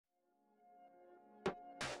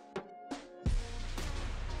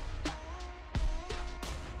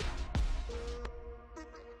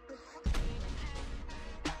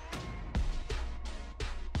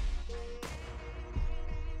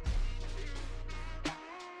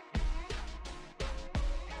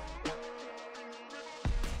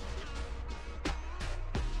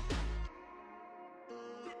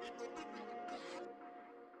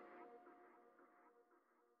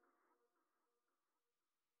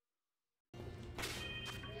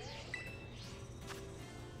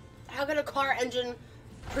How can a car engine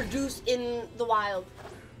produce in the wild?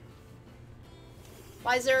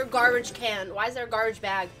 Why is there a garbage can? Why is there a garbage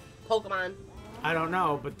bag? Pokemon. I don't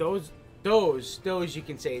know, but those you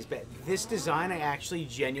can say is bad. This design I actually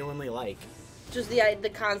genuinely like. Just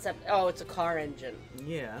the concept. Oh, it's a car engine.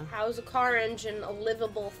 Yeah. How is a car engine a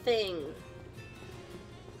livable thing?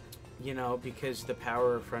 You know, because the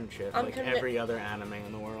power of friendship, like every other anime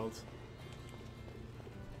in the world.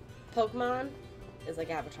 Pokemon is like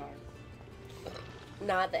Avatar.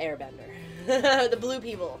 Not the Airbender. The blue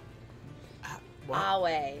people.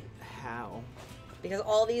 Awe. How? Because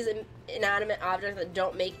all these inanimate objects that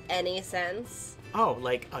don't make any sense. Oh,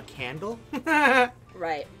 like a candle?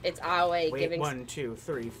 Right. It's Awe giving... 1, 2,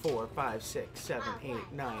 3, 4, 5, 6, 7, 8,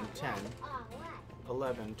 9, 10,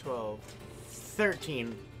 11, 12,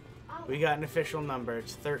 13. We got an official number.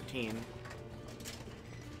 It's 13.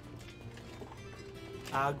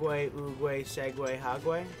 Agwe, Ugwe, Segwe,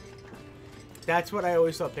 Hagwe. That's what I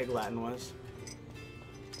always thought Pig Latin was.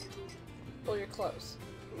 Well, you're close.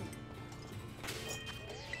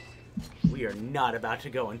 We are not about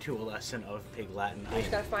to go into a lesson of Pig Latin. You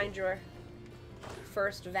just gotta find your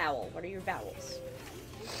first vowel. What are your vowels?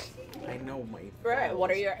 I know my vowels. Right,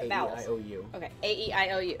 what are your vowels? A-E-I-O-U. Okay,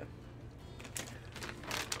 A-E-I-O-U.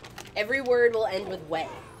 Every word will end with way.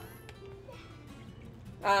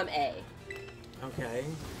 A. Okay.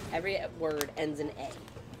 Every word ends in A.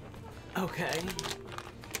 Okay.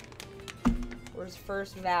 Where's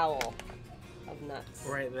first vowel of nuts?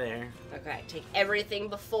 Right there. Okay, take everything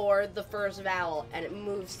before the first vowel and it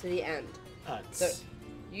moves to the end. Uts. So,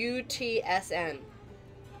 U-T-S-N.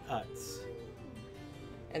 Uts.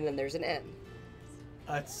 And then there's an N.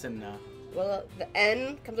 Utsana. Well, the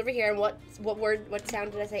N comes over here, and what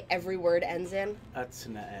sound did I say every word ends in?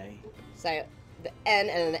 Utsana A. So, the N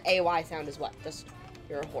and then the A-Y sound is what? Just,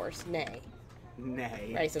 you're a horse, neigh.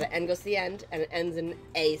 Nay. Right, so the N goes to the end, and it ends in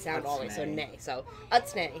A sound all the way, so Utsnay. neigh. So,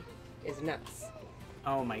 utsnay is nuts.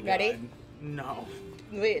 Oh my god. Ready? No.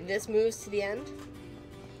 Wait, this moves to the end?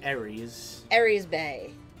 Aries. Aries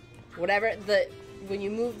Bay. Whatever, when you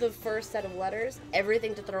move the first set of letters,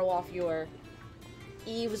 everything to throw off your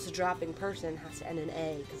eavesdropping person has to end in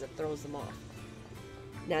A, because it throws them off.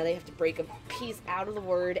 Now they have to break a piece out of the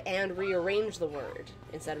word and rearrange the word,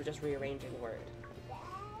 instead of just rearranging the word.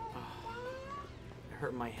 It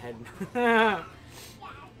hurt my head.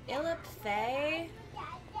 Illipfe?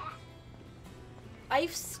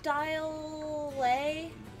 Ifestyle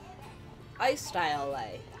lay? Ifestyle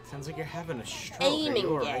lay. Sounds like you're having a stroke. Aiming Are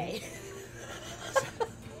you gay. alright?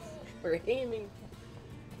 We're aiming.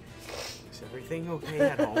 Is everything okay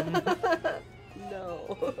at home?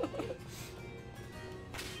 No.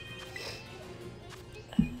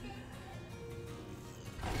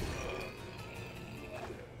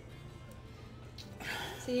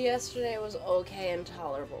 See, yesterday was okay and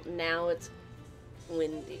tolerable. Now it's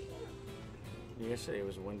windy. Yesterday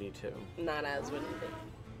was windy too. Not as windy.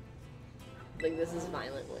 Like, this is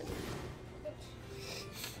violent wind.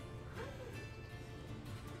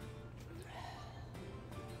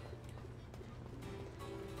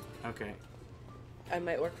 Okay. I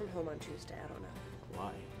might work from home on Tuesday, I don't know.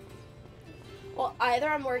 Why? Well, either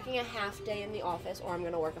I'm working a half day in the office or I'm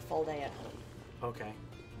going to work a full day at home. Okay.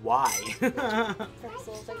 Why? For this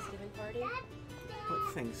little Thanksgiving party.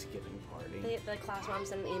 What Thanksgiving party? The class mom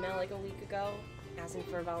sent an email like a week ago asking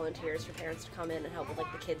for volunteers for parents to come in and help with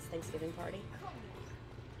like the kids' Thanksgiving party.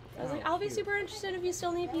 I was like, I'll be super interested if you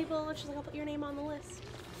still need people. And she's like, I'll put your name on the list.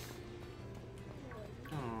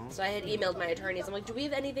 Aww. So I had emailed my attorneys. I'm like, do we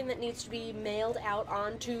have anything that needs to be mailed out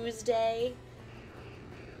on Tuesday?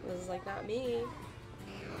 I was like, not me.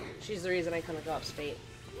 She's the reason I couldn't go upstate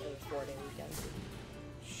for the 4-day weekend.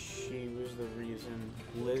 She was the reason.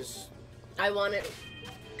 Liz. I wanted...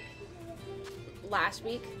 Last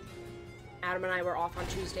week, Adam and I were off on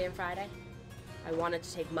Tuesday and Friday. I wanted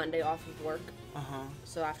to take Monday off of work. Uh-huh.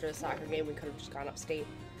 So after the soccer game, we could have just gone upstate.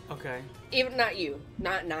 Okay. Even not you,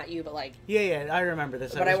 not you, but like. Yeah, I remember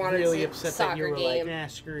this. But I I was wanted to really see upset that you soccer were game. like, nah,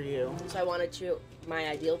 screw you. So I wanted to. My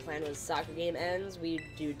ideal plan was soccer game ends, we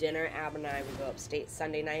do dinner. Ab and I would go upstate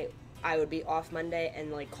Sunday night. I would be off Monday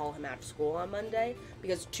and like call him after school on Monday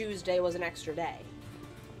because Tuesday was an extra day.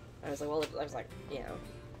 I was like, well, I was like, you know.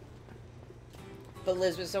 But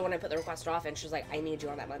Liz was, so when I put the request off and she was like, I need you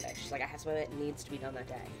on that Monday. She's like, I have something that needs to be done that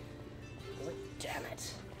day. I was like, damn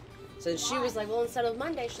it. So she was like, well, instead of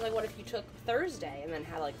Monday, she's like, what if you took Thursday and then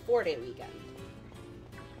had like 4-day weekend?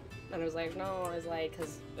 And I was like, no, I was like,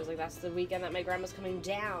 because I was like, that's the weekend that my grandma's coming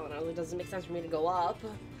down. I was like, it doesn't make sense for me to go up.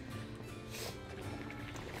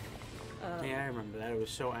 Yeah, I remember that. I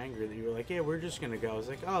was so angry that you were like, yeah, we're just going to go. I was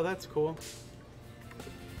like, oh, that's cool.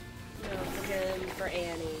 for Jim, for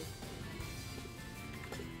Annie.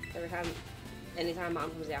 Anytime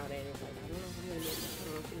Mom comes down, Annie's like, I don't know if I'm gonna make it. I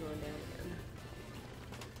don't know if I'm going down again.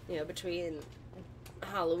 You know, between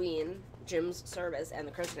Halloween, Jim's service, and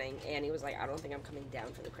the christening, Annie was like, I don't think I'm coming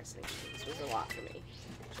down for the christening. This was a lot for me.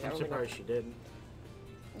 I'm surprised she did.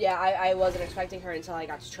 Yeah, I wasn't expecting her until I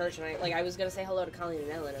got to church, and I was gonna say hello to Colleen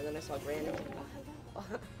and Ellen, and then I saw Brandon. Like, oh,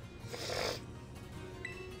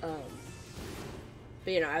 hello.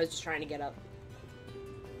 But you know, I was just trying to get up.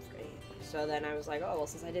 So then I was like, oh well,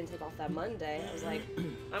 since I didn't take off that Monday, I was like,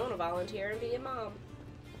 I want to volunteer and be a mom.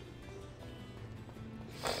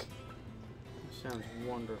 Sounds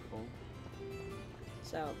wonderful.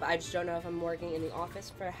 So, but I just don't know if I'm working in the office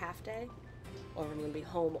for a half day, or if I'm gonna be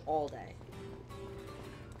home all day.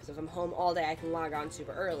 Because if I'm home all day, I can log on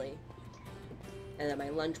super early, and then my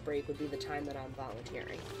lunch break would be the time that I'm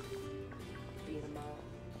volunteering. Being a mom.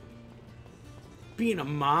 Being a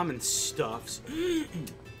mom and stuffs.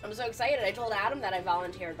 I'm so excited. I told Adam that I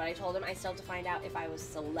volunteered, but I told him I still have to find out if I was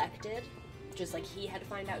selected, just like he had to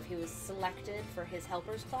find out if he was selected for his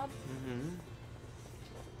helpers club. Mm-hmm.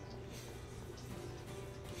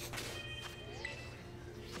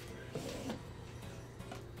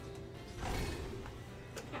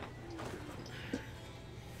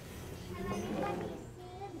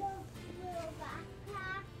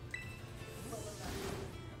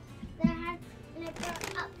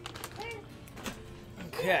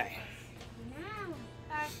 Okay.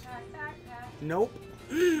 Nope.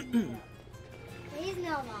 Please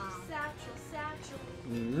no, Mom. Satchel.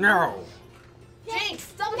 No.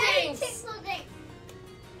 Jinx! Double Daddy, jinx! triple jinx.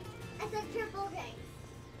 I said triple jinx.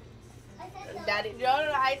 I said double. Daddy,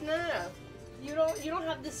 no. You don't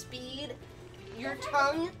have the speed. Your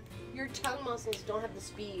tongue muscles don't have the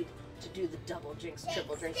speed to do the double jinx,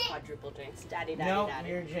 triple jinx, quadruple jinx. Daddy. No,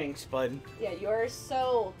 you're jinx, bud. Yeah, you're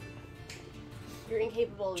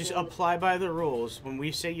incapable of Just doing apply by the rules. When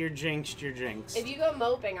we say you're jinxed, you're jinxed. If you go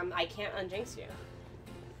moping, I can't unjinx you.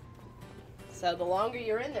 So the longer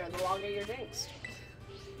you're in there, the longer you're jinxed.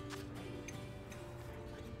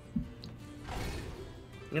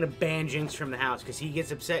 I'm gonna ban Jinx from the house because he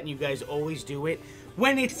gets upset and you guys always do it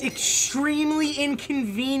when it's extremely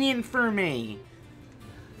inconvenient for me.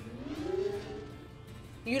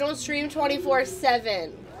 You don't stream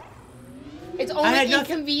 24/7. It's only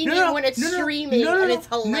inconvenient when it's streaming and it's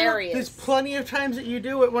hilarious. There's plenty of times that you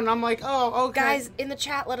do it when I'm like, oh, okay. Guys, in the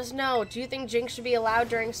chat, let us know. Do you think Jinx should be allowed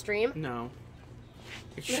during stream? No.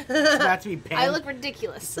 It's about to be banned. I look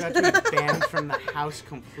ridiculous. It's about to be banned from the house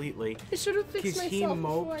completely. I should have fixed myself he before I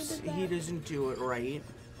mopes, did that. he doesn't do it right.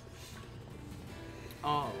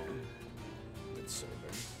 Oh. That's so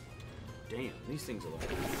good. Damn, these things are like...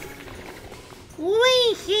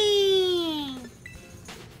 Wee-hee!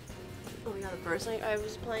 Oh my god, the first night I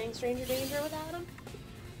was playing Stranger Danger with Adam.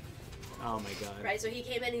 Oh my god. Right, so he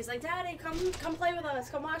came in, he's like, Daddy, come play with us,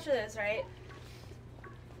 come watch this, right?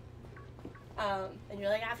 And you're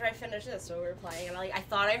like, after I finish this, so we were playing, and I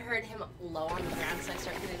thought I heard him low on the ground, so I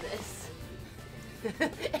started doing this.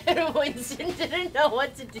 And Winston didn't know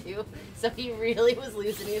what to do, so he really was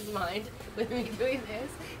losing his mind with me doing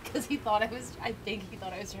this, because I think he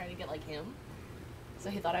thought I was trying to get like him.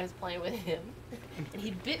 So he thought I was playing with him, and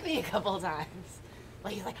he bit me a couple of times.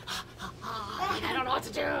 Like, he's like, like, I don't know what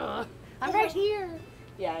to do. I'm right here.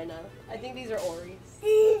 Yeah, I know. I think these are Ories.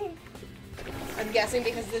 I'm guessing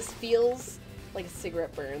because this feels like a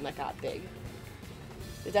cigarette burn that got big.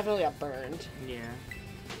 It definitely got burned. Yeah.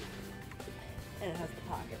 And it has the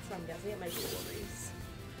pockets, so I'm guessing it might be Ories.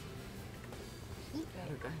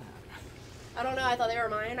 I don't know, I thought they were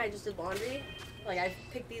mine. I just did laundry. Like, I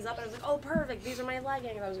picked these up and I was like, oh, perfect, these are my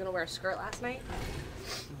leggings. I was going to wear a skirt last night.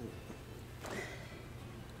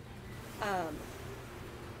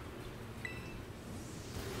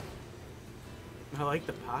 I like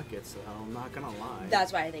the pockets, though. I'm not gonna lie.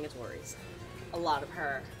 That's why I think it's Ories. A lot of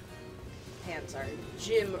her pants are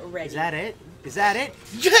gym ready. Is that it? Is that it?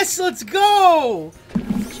 Yes, let's go!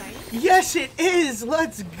 Shiny? Yes, it is!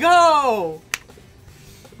 Let's go!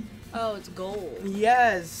 Oh, it's gold.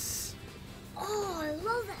 Yes! Oh, I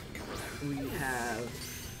love that color. We have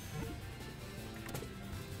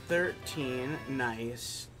 13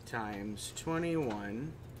 nice times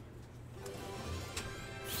 21.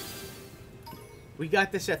 We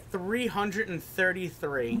got this at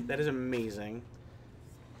 333. That is amazing.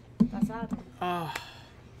 That's odd. Oh.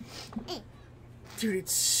 Dude,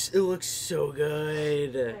 it looks so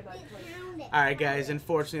good. Alright guys,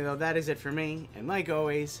 unfortunately though, that is it for me. And like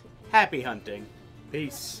always, happy hunting.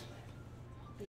 Peace.